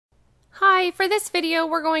Hi, for this video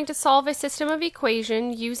we're going to solve a system of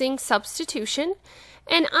equation using substitution.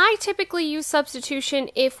 And I typically use substitution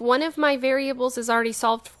if one of my variables is already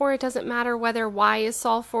solved for. It doesn't matter whether y is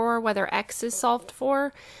solved for or whether x is solved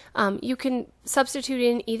for. You can substitute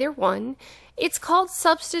in either one. It's called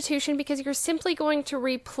substitution because you're simply going to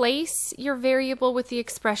replace your variable with the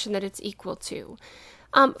expression that it's equal to.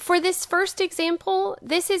 For this first example,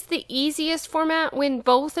 this is the easiest format when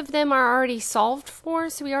both of them are already solved for.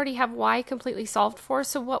 So we already have y completely solved for.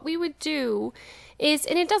 So what we would do is,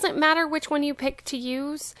 and it doesn't matter which one you pick to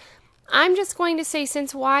use, I'm just going to say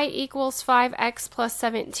since y equals 5x plus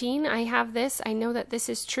 17, I have this, I know that this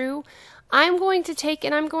is true. I'm going to take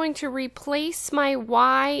and I'm going to replace my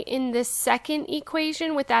y in this second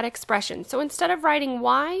equation with that expression. So instead of writing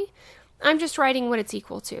y, I'm just writing what it's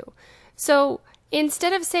equal to. So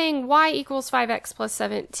instead of saying y equals 5x plus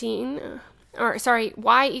 17, or sorry,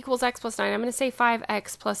 y equals x plus 9, I'm going to say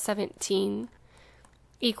 5x plus 17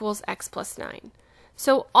 equals x plus 9.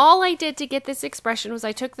 So all I did to get this expression was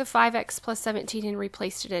I took the 5x plus 17 and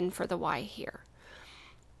replaced it in for the y here.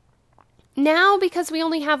 Now, because we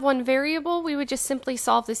only have one variable, we would just simply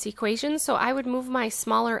solve this equation. So I would move my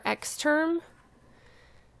smaller x term,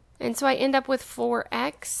 and so I end up with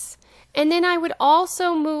 4x. And then I would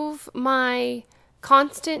also move my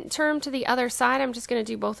constant term to the other side. I'm just going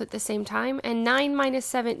to do both at the same time. And 9 minus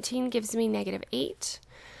 17 gives me negative 8.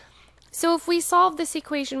 So if we solve this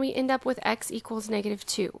equation, we end up with x equals negative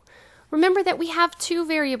 2. Remember that we have two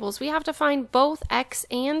variables. We have to find both x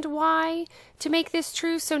and y to make this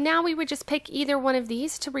true. So now we would just pick either one of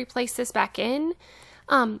these to replace this back in.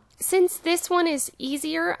 Since this one is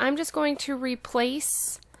easier, I'm just going to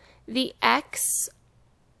replace the x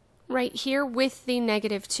right here with the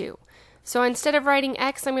negative 2. So instead of writing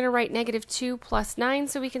x, I'm going to write negative 2 plus 9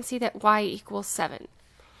 so we can see that y equals 7.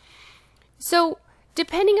 So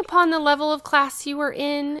depending upon the level of class you are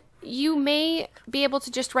in, you may be able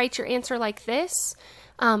to just write your answer like this.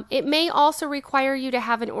 It may also require you to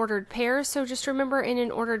have an ordered pair. So just remember, in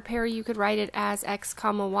an ordered pair, you could write it as x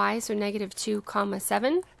comma y, so negative 2 comma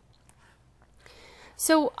 7.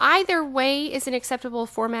 So either way is an acceptable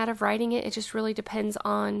format of writing it. It just really depends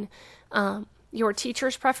on your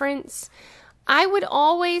teacher's preference. I would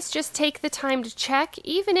always just take the time to check,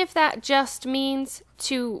 even if that just means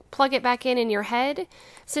to plug it back in your head.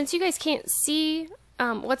 Since you guys can't see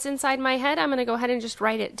what's inside my head, I'm going to go ahead and just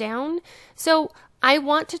write it down. So I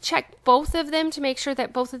want to check both of them to make sure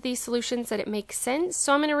that both of these solutions, that it makes sense.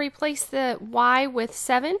 So I'm going to replace the y with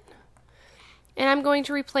 7. And I'm going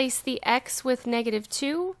to replace the x with negative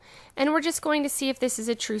 2. And we're just going to see if this is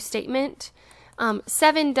a true statement.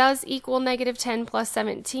 7 does equal negative 10 plus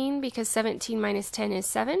 17 because 17 minus 10 is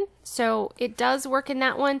 7. So it does work in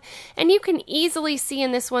that one. And you can easily see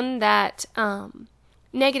in this one that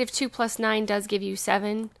negative 2 plus 9 does give you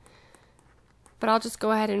 7. But I'll just go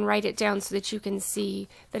ahead and write it down so that you can see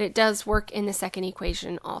that it does work in the second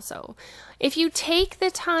equation also. If you take the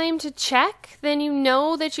time to check, then you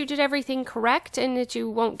know that you did everything correct and that you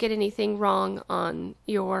won't get anything wrong on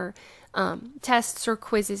your tests or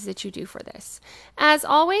quizzes that you do for this. As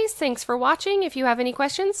always, thanks for watching. If you have any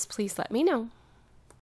questions, please let me know.